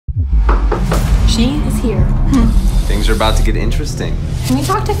She is here. Things are about to get interesting. Can we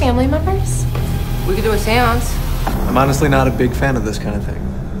talk to family members? We could do a seance. I'm honestly not a big fan of this kind of thing.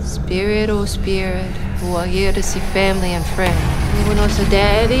 Spirit, oh spirit, who are here to see family and friends. Anyone else a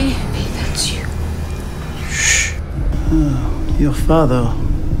daddy? Hey, that's you. Shh. Your father,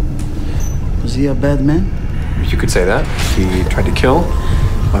 was he a bad man? You could say that. He tried to kill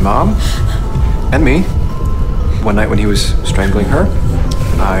my mom and me. One night when he was strangling her,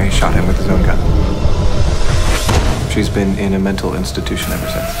 I shot him with his own gun. She's been in a mental institution ever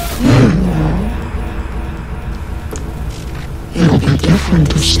since. It'll be different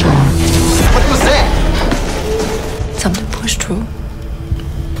this time. What was that? Something pushed through.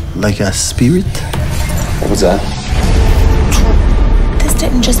 Like a spirit? What was that? This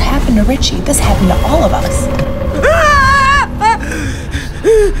didn't just happen to Richie. This happened to all of us.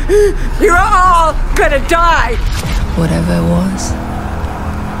 You're all gonna die! Whatever it was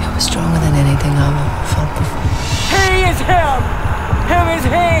stronger than anything I've ever felt before. He is him! Him is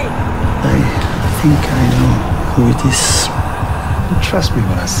he! I think I know who it is. Trust me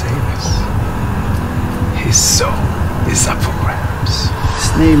when I say this. His soul is up for grabs.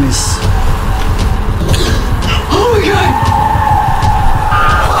 His name is... Oh my God!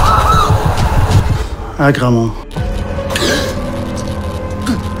 Agramon.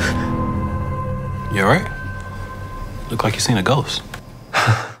 You alright? Look like you've seen a ghost.